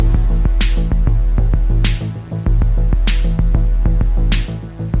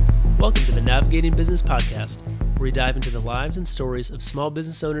Navigating Business podcast, where we dive into the lives and stories of small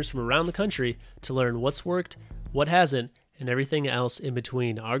business owners from around the country to learn what's worked, what hasn't, and everything else in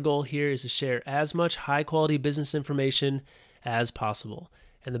between. Our goal here is to share as much high-quality business information as possible.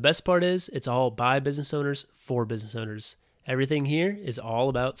 And the best part is, it's all by business owners for business owners. Everything here is all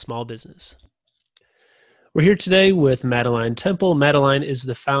about small business. We're here today with Madeline Temple. Madeline is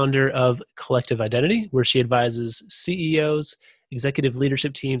the founder of Collective Identity, where she advises CEOs, executive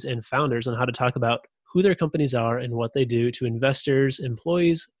leadership teams, and founders on how to talk about who their companies are and what they do to investors,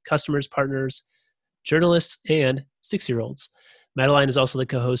 employees, customers, partners, journalists, and 6-year-olds. Madeline is also the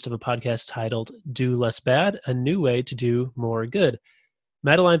co-host of a podcast titled Do Less Bad, A New Way to Do More Good.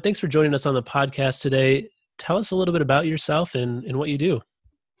 Madeline, thanks for joining us on the podcast today. Tell us a little bit about yourself and what you do.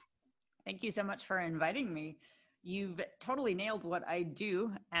 Thank you so much for inviting me. You've totally nailed what I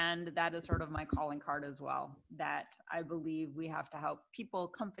do, and that is sort of my calling card as well, that I believe we have to help people,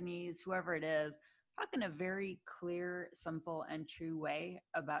 companies, whoever it is, talk in a very clear, simple, and true way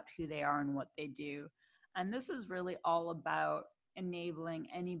about who they are and what they do. And this is really all about enabling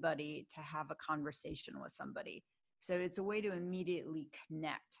anybody to have a conversation with somebody. So it's a way to immediately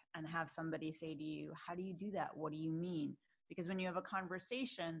connect and have somebody say to you, how do you do that? What do you mean? Because when you have a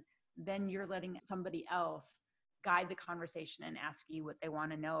conversation, then you're letting somebody else guide the conversation and ask you what they want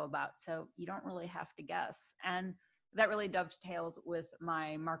to know about. So you don't really have to guess. And that really dovetails with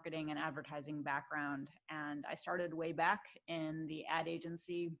my marketing and advertising background. And I started way back in the ad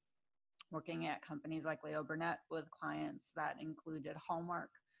agency, working at companies like Leo Burnett with clients that included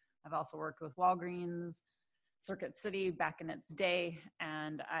Hallmark. I've also worked with Walgreens, Circuit City back in its day.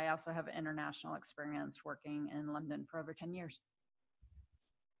 And I also have international experience working in London for over 10 years.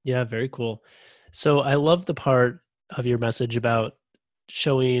 Yeah, very cool. So I love the part of your message about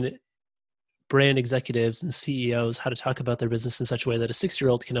showing brand executives and CEOs how to talk about their business in such a way that a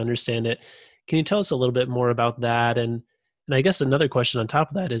 6-year-old can understand it. Can you tell us a little bit more about that? And I guess another question on top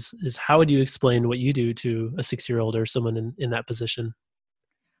of that is how would you explain what you do to a 6-year-old or someone in that position?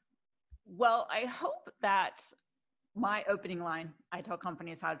 Well, I hope that my opening line, I tell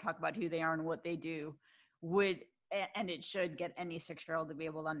companies how to talk about who they are and what they do, and it should get any 6-year-old to be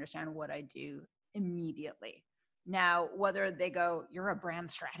able to understand what I do immediately. Now, whether they go, you're a brand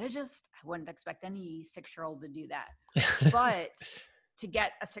strategist, I wouldn't expect any 6-year-old to do that. But to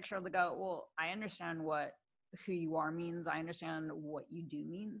get a 6-year-old to go, well, I understand what who you are means. I understand what you do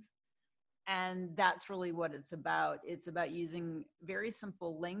means. And that's really what it's about. It's about using very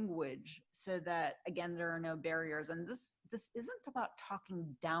simple language so that, again, there are no barriers. And this isn't about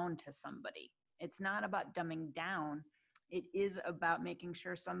talking down to somebody. It's not about dumbing down. It is about making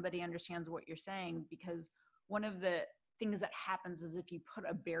sure somebody understands what you're saying, because one of the things that happens is if you put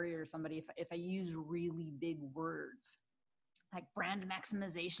a barrier to somebody, if I use really big words like brand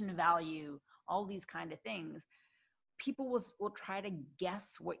maximization value, all these kind of things, people will try to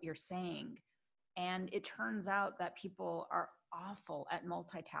guess what you're saying. And it turns out that people are awful at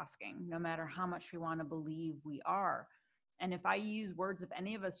multitasking, no matter how much we want to believe we are. And if I use words, if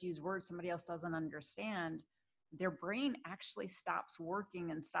any of us use words somebody else doesn't understand, their brain actually stops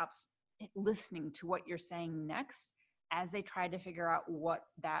working and stops listening to what you're saying next as they try to figure out what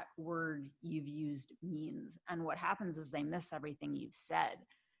that word you've used means. And what happens is they miss everything you've said.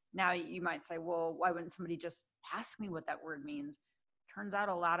 Now you might say, well, why wouldn't somebody just ask me what that word means? Turns out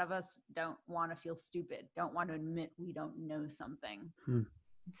a lot of us don't want to feel stupid, don't want to admit we don't know something.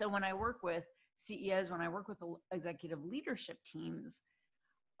 So when I work with CEOs, when I work with executive leadership teams,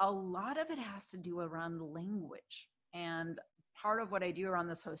 a lot of it has to do around language. And part of what I do around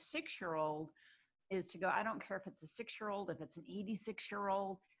this whole 6-year-old is to go, I don't care if it's a 6-year-old, if it's an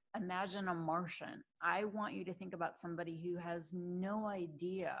 86-year-old, imagine a Martian. I want you to think about somebody who has no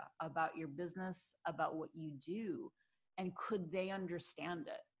idea about your business, about what you do. And could they understand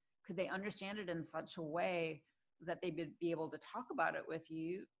it? Could they understand it in such a way that they would be able to talk about it with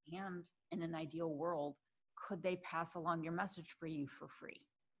you? And in an ideal world, could they pass along your message for you for free?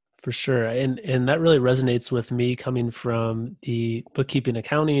 For sure. And that really resonates with me coming from the bookkeeping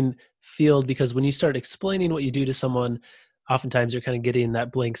accounting field, because when you start explaining what you do to someone, oftentimes you're kind of getting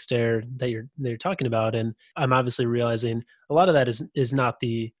that blank stare that you're talking about. And I'm obviously realizing a lot of that is not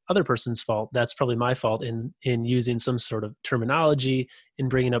the other person's fault. That's probably my fault in using some sort of terminology in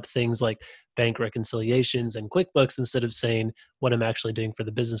bringing up things like bank reconciliations and QuickBooks instead of saying what I'm actually doing for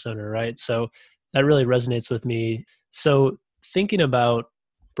the business owner, right? So that really resonates with me. So thinking about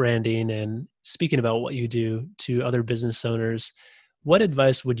branding and speaking about what you do to other business owners, what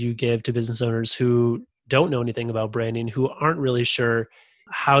advice would you give to business owners who don't know anything about branding, who aren't really sure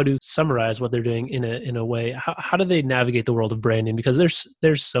how to summarize what they're doing in a way. How do they navigate the world of branding? Because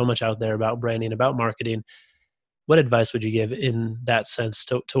there's so much out there about branding, about marketing. What advice would you give in that sense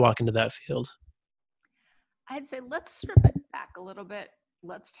to walk into that field? I'd say let's strip it back a little bit.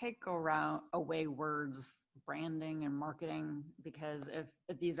 Let's take away words, branding and marketing, because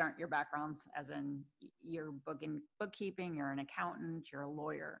if these aren't your backgrounds, as in you're bookkeeping, you're an accountant, you're a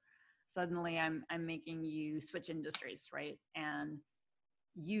lawyer, suddenly I'm making you switch industries, right? And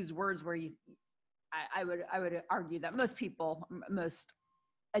use words where I would argue that most people, most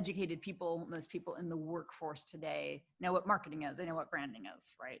educated people, most people in the workforce today know what marketing is. They know what branding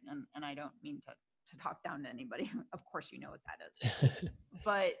is, right? And I don't mean to talk down to anybody. Of course, you know what that is.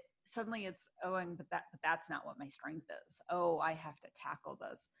 But suddenly it's but that's not what my strength is. Oh, I have to tackle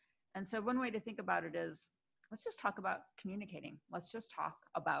this. And so one way to think about it is, let's just talk about communicating. Let's just talk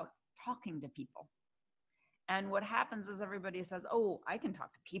about talking to people. And what happens is everybody says, oh, I can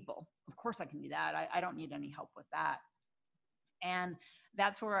talk to people. Of course I can do that. I don't need any help with that. And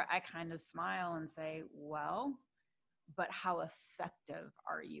that's where I kind of smile and say, well, but how effective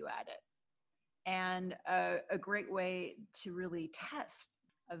are you at it? And a great way to really test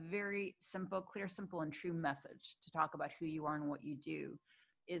a very simple, clear, simple, and true message to talk about who you are and what you do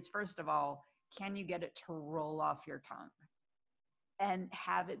is, first of all, can you get it to roll off your tongue and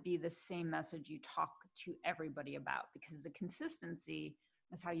have it be the same message you talk to everybody about? Because the consistency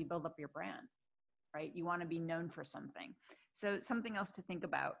is how you build up your brand, right? You want to be known for something. So something else to think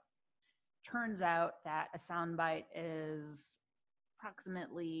about. Turns out that a soundbite is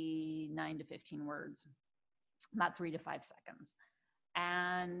approximately 9 to 15 words, about 3 to 5 seconds.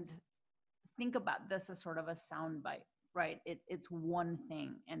 And think about this as sort of a soundbite, right? It's one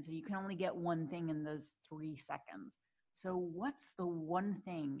thing. And so you can only get one thing in those 3 seconds. So what's the one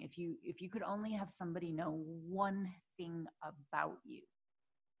thing, if you could only have somebody know one thing about you,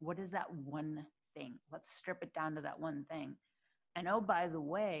 what is that one thing? Let's strip it down to that one thing. And oh, by the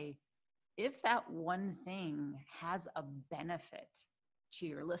way, if that one thing has a benefit to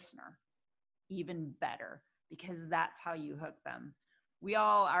your listener, even better, because that's how you hook them. We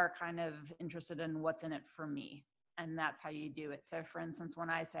all are kind of interested in what's in it for me, and that's how you do it. So for instance, when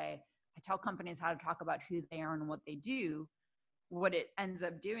I tell companies how to talk about who they are and what they do, what it ends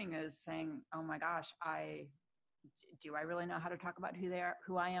up doing is saying, oh my gosh, do I really know how to talk about who they are,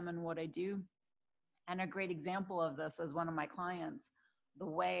 who I am and what I do? And a great example of this is one of my clients. The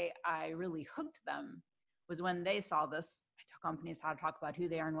way I really hooked them was when they saw this. I tell companies how to talk about who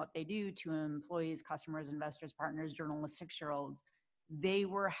they are and what they do to employees, customers, investors, partners, journalists, 6-year-olds. They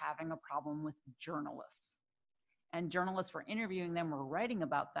were having a problem with journalists. And journalists were interviewing them, were writing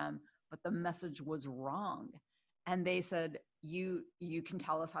about them, but the message was wrong. And they said, you can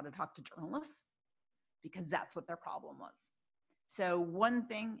tell us how to talk to journalists, because that's what their problem was. So one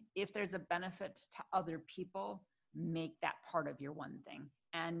thing, if there's a benefit to other people, make that part of your one thing,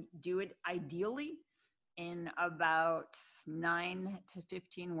 and do it ideally in about 9 to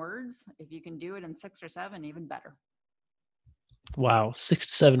 15 words. If you can do it in 6 or 7, even better. Wow, 6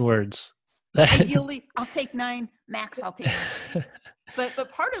 to 7 words. Ideally, I'll take 9, max I'll take 9.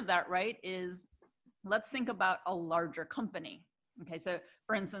 But part of that, right, is let's think about a larger company. Okay, so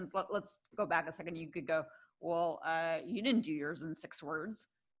for instance, let's go back a second. You could go, well, you didn't do yours in 6 words.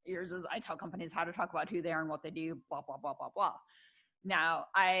 Yours is, I tell companies how to talk about who they are and what they do, blah, blah, blah, blah, blah. Now,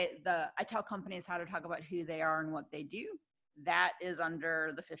 I tell companies how to talk about who they are and what they do. That is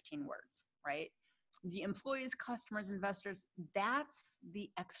under the 15 words, right? The employees, customers, investors, that's the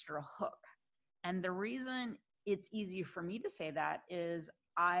extra hook. And the reason it's easy for me to say that is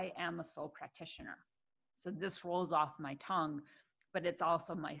I am a sole practitioner. So this rolls off my tongue, but it's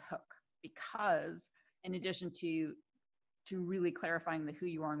also my hook, because in addition to really clarifying the who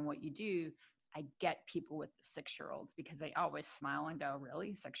you are and what you do, I get people with the 6-year-olds because they always smile and go,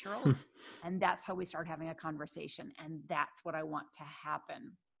 really, 6-year-olds? And that's how we start having a conversation. And that's what I want to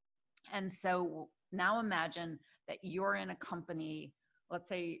happen. And so now imagine that you're in a company, let's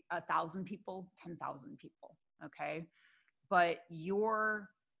say 1,000 people, 10,000 people, okay? But your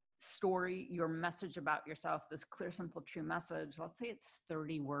story, your message about yourself, this clear, simple, true message, let's say it's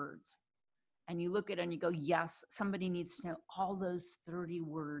 30 words. And you look at it and you go, yes, somebody needs to know all those 30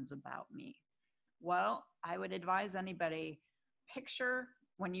 words about me. Well, I would advise anybody, picture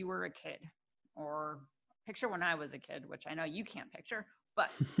when you were a kid, or picture when I was a kid, which I know you can't picture,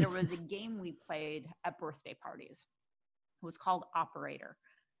 but there was a game we played at birthday parties. It was called Operator.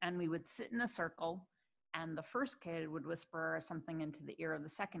 And we would sit in a circle, and the first kid would whisper something into the ear of the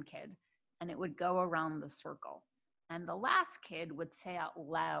second kid, and it would go around the circle. And the last kid would say out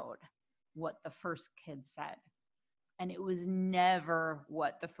loud what the first kid said. And it was never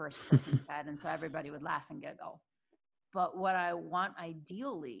what the first person said. And so everybody would laugh and giggle. But what I want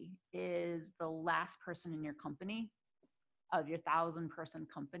ideally is the last person in your company, of your 1,000-person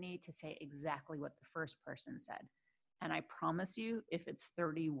company, to say exactly what the first person said. And I promise you, if it's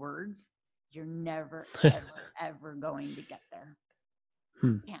 30 words, you're never, ever, ever going to get there.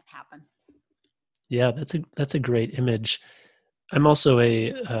 Can't happen. Yeah, that's a great image. I'm also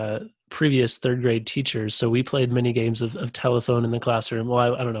a previous third grade teacher, so we played many games of telephone in the classroom.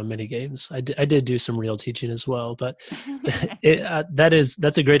 Well, I don't know, many games. I did do some real teaching as well, but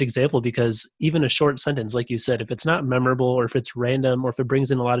that's a great example, because even a short sentence, like you said, if it's not memorable, or if it's random, or if it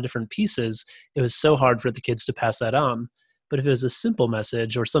brings in a lot of different pieces, it was so hard for the kids to pass that on. But if it was a simple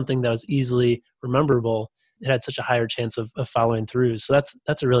message or something that was easily rememberable, it had such a higher chance of following through. So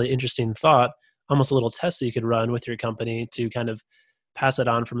that's a really interesting thought, almost a little test that you could run with your company to kind of pass it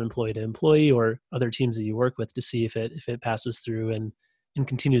on from employee to employee or other teams that you work with, to see if it passes through and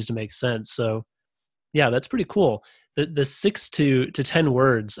continues to make sense. So yeah, that's pretty cool. The 6 to 10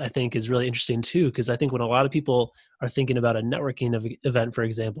 words, I think, is really interesting too, because I think when a lot of people are thinking about a networking event, for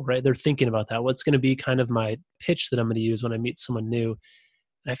example, right, they're thinking about that. What's going to be kind of my pitch that I'm going to use when I meet someone new?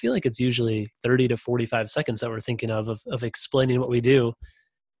 And I feel like it's usually 30 to 45 seconds that we're thinking of explaining what we do.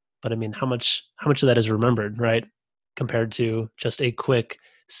 But I mean, how much of that is remembered, right? Compared to just a quick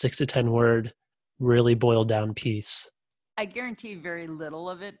 6 to 10 word, really boiled down piece. I guarantee very little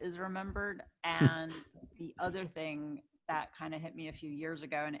of it is remembered. And the other thing that kind of hit me a few years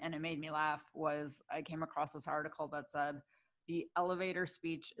ago, and it made me laugh, was I came across this article that said the elevator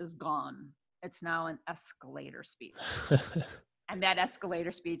speech is gone. It's now an escalator speech. And that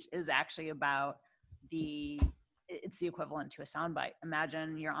escalator speech is actually about it's the equivalent to a soundbite.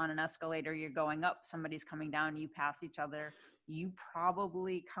 Imagine you're on an escalator, you're going up, somebody's coming down, you pass each other, you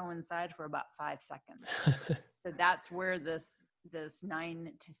probably coincide for about 5 seconds. So that's where this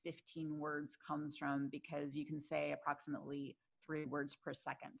 9 to 15 words comes from, because you can say approximately 3 words per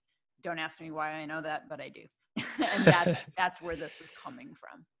second. Don't ask me why I know that, but I do. And that's where this is coming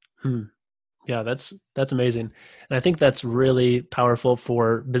from. Yeah, that's amazing. And I think that's really powerful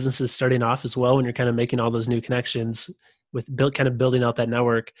for businesses starting off as well, when you're kind of making all those new connections with kind of building out that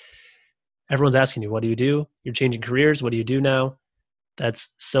network. Everyone's asking you, what do you do? You're changing careers. What do you do now?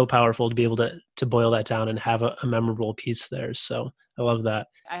 That's so powerful to be able to boil that down and have a memorable piece there. So I love that.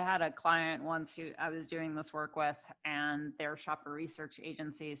 I had a client once who I was doing this work with, and they're shopper research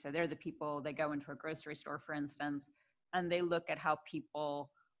agency. So they're the people that go into a grocery store, for instance, and they look at how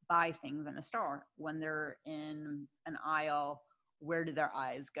people buy things in a store. When they're in an aisle, where do their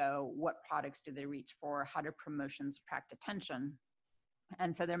eyes go? What products do they reach for? How do promotions attract attention?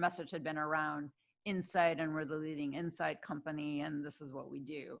 And so their message had been around insight, and we're the leading insight company, and this is what we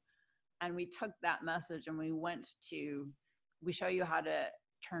do. And we took that message and we show you how to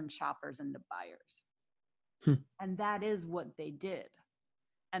turn shoppers into buyers. And that is what they did.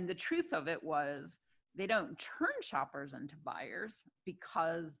 And the truth of it was, they don't turn shoppers into buyers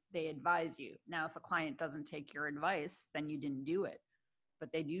because they advise you. Now, if a client doesn't take your advice, then you didn't do it. But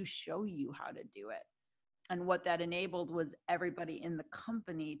they do show you how to do it. And what that enabled was everybody in the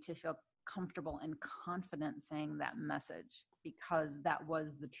company to feel comfortable and confident saying that message, because that was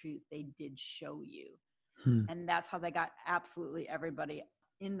the truth. They did show you. And that's how they got absolutely everybody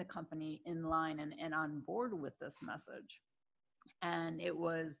in the company in line and on board with this message. And it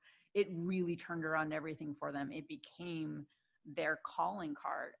really turned around everything for them. It became their calling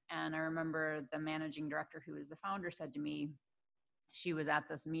card. And I remember the managing director, who was the founder, said to me, she was at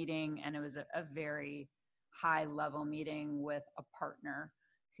this meeting, and it was a very high level meeting with a partner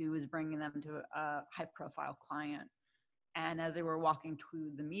who was bringing them to a high profile client. And as they were walking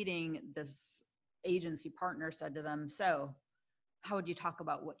to the meeting, this agency partner said to them, so how would you talk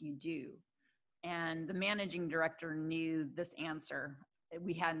about what you do? And the managing director knew this answer.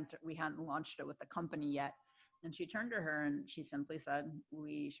 We hadn't launched it with the company yet. And she turned to her and she simply said,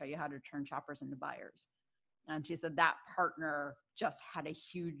 we show you how to turn shoppers into buyers. And she said that partner just had a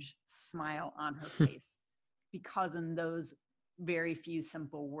huge smile on her face, because in those very few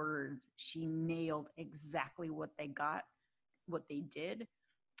simple words, she nailed exactly what they did.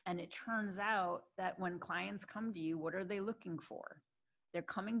 And it turns out that when clients come to you, what are they looking for? They're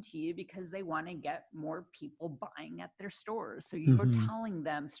coming to you because they want to get more people buying at their stores. So you're telling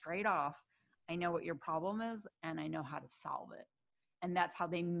them straight off, I know what your problem is and I know how to solve it. And that's how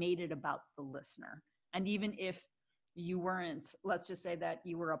they made it about the listener. And even if you weren't, let's just say that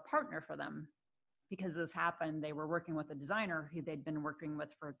you were a partner for them, because this happened, they were working with a designer who they'd been working with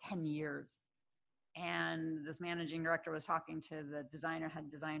for 10 years. And this managing director was talking to the head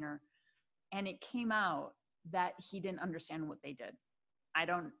designer, and it came out that he didn't understand what they did. I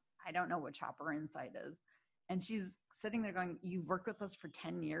don't I don't know what Shopper Insight is. And she's sitting there going, you've worked with us for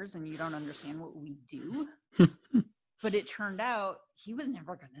 10 years and you don't understand what we do. But it turned out he was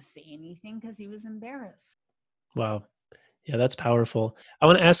never going to say anything because he was embarrassed. Wow. Yeah, that's powerful. I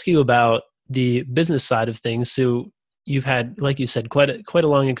want to ask you about the business side of things. So you've had, like you said, quite a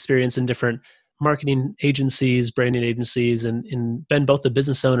long experience in different marketing agencies, branding agencies, and been both a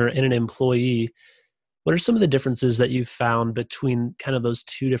business owner and an employee. What are some of the differences that you've found between kind of those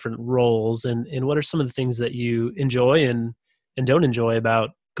two different roles, and what are some of the things that you enjoy and don't enjoy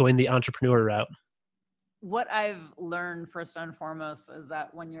about going the entrepreneur route? What I've learned first and foremost is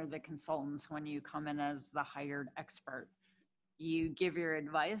that when you're the consultant, when you come in as the hired expert, you give your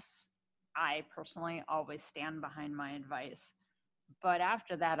advice. I personally always stand behind my advice. But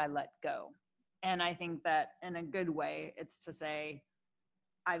after that, I let go. And I think that in a good way, it's to say,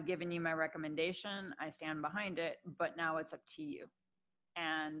 I've given you my recommendation, I stand behind it, but now it's up to you.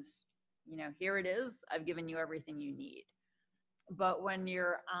 And, here it is. I've given you everything you need. But when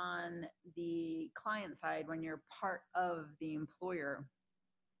you're on the client side, when you're part of the employer,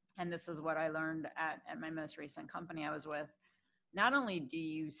 and this is what I learned at my most recent company I was with, not only do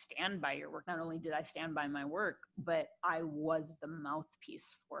you stand by your work, not only did I stand by my work, but I was the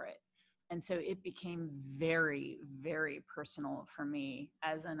mouthpiece for it. And so it became very, very personal for me,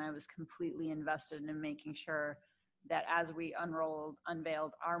 as in I was completely invested in making sure that as we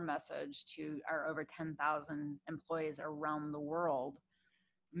unveiled our message to our over 10,000 employees around the world,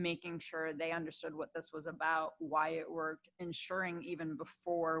 making sure they understood what this was about, why it worked, ensuring even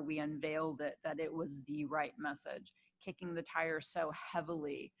before we unveiled it that it was the right message, kicking the tires so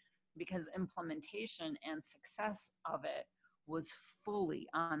heavily because implementation and success of it was fully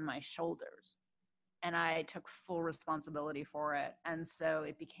on my shoulders. And I took full responsibility for it. And so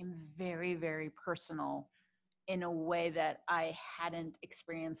it became very, very personal in a way that I hadn't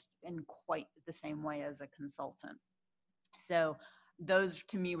experienced in quite the same way as a consultant. So those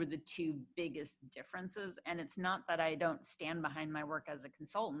to me were the two biggest differences. And it's not that I don't stand behind my work as a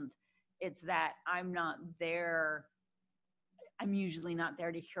consultant, it's that I'm usually not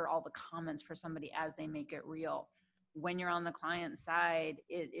there to hear all the comments for somebody as they make it real. When you're on the client side,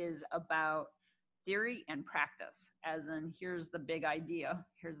 it is about theory and practice, as in, here's the big idea,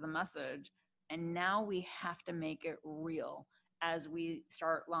 here's the message, and now we have to make it real as we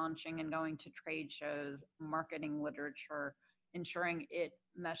start launching and going to trade shows, marketing literature, ensuring it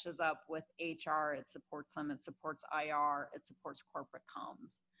meshes up with HR, it supports them, it supports IR, it supports corporate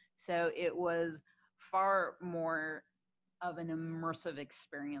comms. So it was far more of an immersive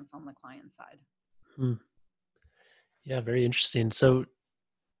experience on the client side. Hmm. Yeah, very interesting. So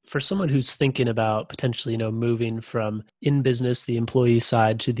for someone who's thinking about potentially, moving from in business, the employee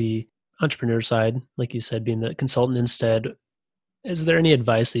side to the entrepreneur side, like you said, being the consultant instead, is there any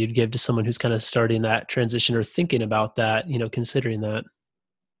advice that you'd give to someone who's kind of starting that transition or thinking about that, considering that?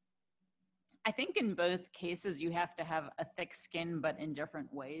 I think in both cases, you have to have a thick skin, but in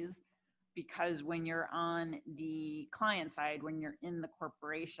different ways. Because when you're on the client side, when you're in the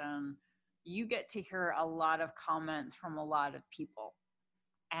corporation, you get to hear a lot of comments from a lot of people.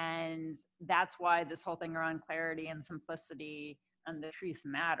 And that's why this whole thing around clarity and simplicity and the truth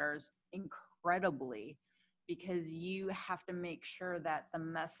matters incredibly, because you have to make sure that the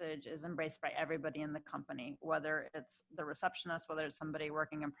message is embraced by everybody in the company, whether it's the receptionist, whether it's somebody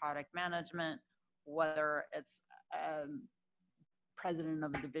working in product management, whether it's president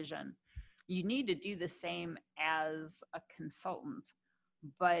of a division. You need to do the same as a consultant,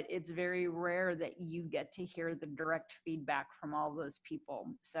 but it's very rare that you get to hear the direct feedback from all those people.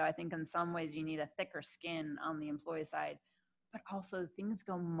 So I think in some ways you need a thicker skin on the employee side, but also things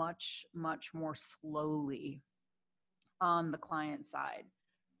go much, much more slowly on the client side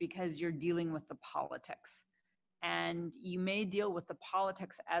because you're dealing with the politics. And you may deal with the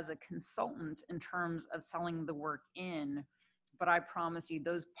politics as a consultant in terms of selling the work in, but I promise you,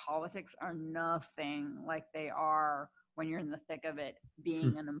 those politics are nothing like they are when you're in the thick of it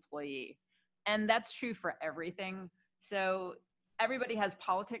being an employee. And that's true for everything. So everybody has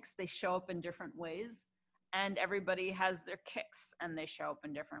politics, they show up in different ways. And everybody has their kicks and they show up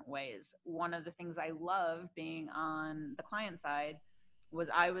in different ways. One of the things I love being on the client side was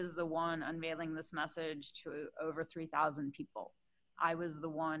I was the one unveiling this message to over 3,000 people. I was the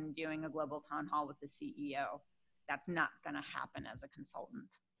one doing a global town hall with the CEO. That's not going to happen as a consultant.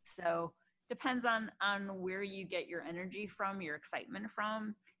 So depends on where you get your energy from, your excitement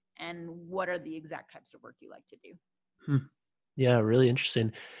from, and what are the exact types of work you like to do. Hmm. Yeah, really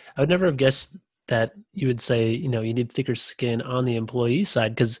interesting. I would never have guessed that you would say, you need thicker skin on the employee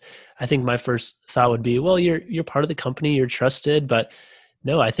side. Because I think my first thought would be, well, you're part of the company, you're trusted, but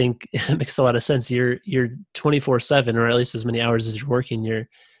no, I think it makes a lot of sense. You're 24/7, or at least as many hours as you're working, you're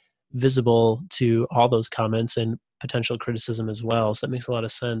visible to all those comments and potential criticism as well. So that makes a lot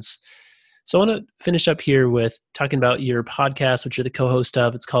of sense. So I want to finish up here with talking about your podcast, which you're the co-host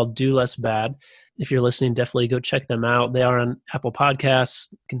of. It's called Do Less Bad. If you're listening, definitely go check them out. They are on Apple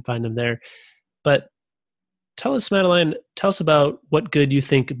Podcasts. You can find them there. But tell us, Madeline, tell us about what good you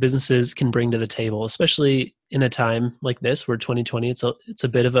think businesses can bring to the table, especially in a time like this where 2020, it's a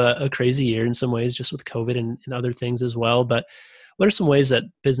bit of a crazy year in some ways, just with COVID and other things as well. But what are some ways that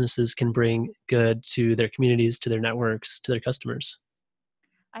businesses can bring good to their communities, to their networks, to their customers?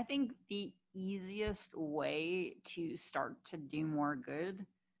 I think the easiest way to start to do more good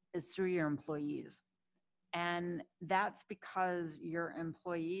is through your employees. And that's because your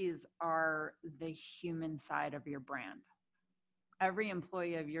employees are the human side of your brand. Every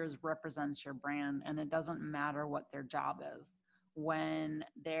employee of yours represents your brand, and it doesn't matter what their job is. When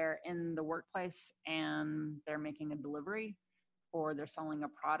they're in the workplace and they're making a delivery, or they're selling a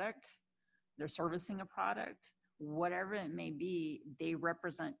product, they're servicing a product, whatever it may be, they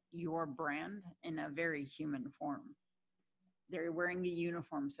represent your brand in a very human form. They're wearing a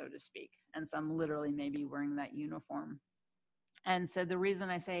uniform, so to speak, and some literally may be wearing that uniform. And so the reason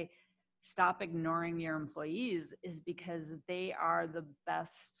I say stop ignoring your employees is because they are the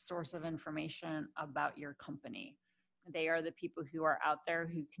best source of information about your company. They are the people who are out there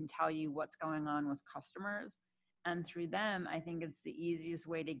who can tell you what's going on with customers. And through them, I think it's the easiest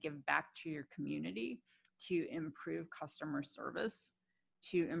way to give back to your community, to improve customer service,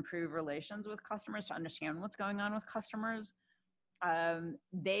 to improve relations with customers, to understand what's going on with customers.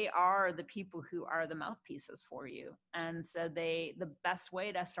 They are the people who are the mouthpieces for you. And so the best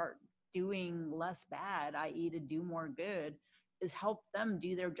way to start doing less bad, i.e. to do more good, is help them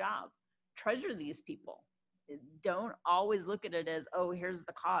do their job. Treasure these people. Don't always look at it as, oh, here's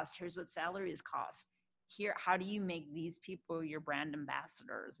the cost, here's what salaries cost. Here, how do you make these people your brand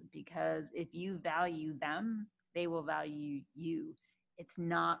ambassadors? Because if you value them, they will value you. It's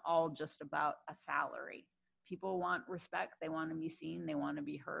not all just about a salary. People want respect, they want to be seen, they want to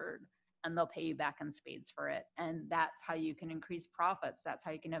be heard, and they'll pay you back in spades for it. And that's how you can increase profits. That's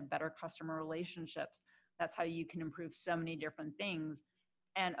how you can have better customer relationships. That's how you can improve so many different things.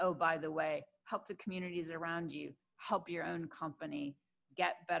 And oh, by the way, help the communities around you, help your own company,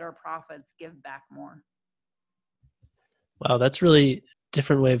 get better profits, give back more. Wow, that's really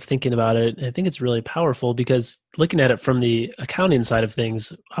different way of thinking about it. I think it's really powerful because looking at it from the accounting side of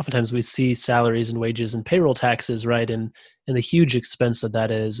things, oftentimes we see salaries and wages and payroll taxes, right? And the huge expense that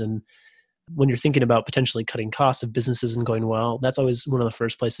is. And when you're thinking about potentially cutting costs of businesses and going well, that's always one of the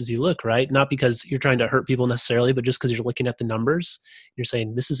first places you look, right? Not because you're trying to hurt people necessarily, but just because you're looking at the numbers. You're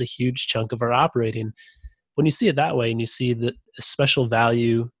saying, this is a huge chunk of our operating. When you see it that way and you see the special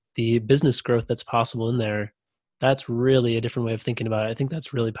value, the business growth that's possible in there, that's really a different way of thinking about it. I think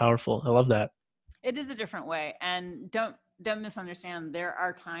that's really powerful. I love that. It is a different way. And don't misunderstand. There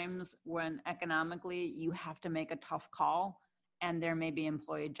are times when economically you have to make a tough call and there may be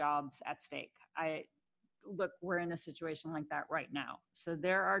employee jobs at stake. Look, we're in a situation like that right now. So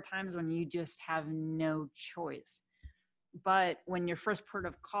there are times when you just have no choice. But when your first port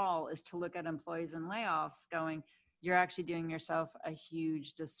of call is to look at employees and layoffs going, you're actually doing yourself a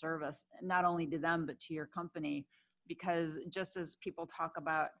huge disservice, not only to them, but to your company. Because just as people talk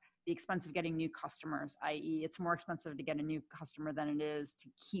about the expense of getting new customers, i.e. it's more expensive to get a new customer than it is to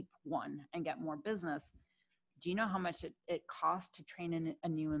keep one and get more business. Do you know how much it costs to train a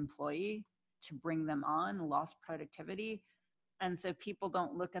new employee, to bring them on, lost productivity? And so people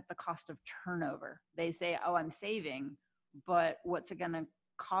don't look at the cost of turnover. They say, oh, I'm saving, but what's it going to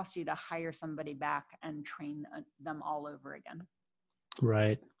cost you to hire somebody back and train them all over again?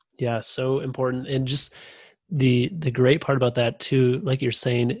 Right. Yeah. So important. And just the great part about that too, like you're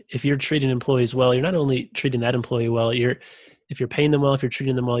saying, if you're treating employees well, you're not only treating that employee well, if you're paying them well, if you're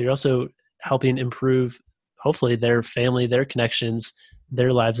treating them well, you're also helping improve, hopefully, their family, their connections,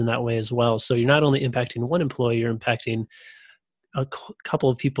 their lives in that way as well. So you're not only impacting one employee, you're impacting a couple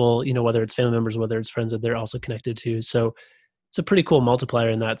of people, whether it's family members, whether it's friends that they're also connected to. So it's a pretty cool multiplier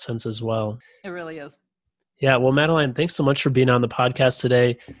in that sense as well. It really is. Yeah. Well, Madeline, thanks so much for being on the podcast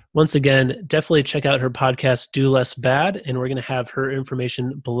today. Once again, definitely check out her podcast, Do Less Bad. And we're going to have her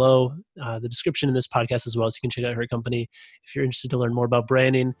information below the description in this podcast as well. So you can check out her company if you're interested to learn more about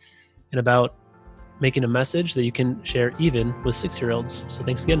branding and about making a message that you can share even with 6-year-olds. So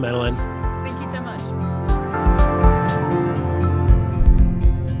thanks again, Madeline. Thank you so much.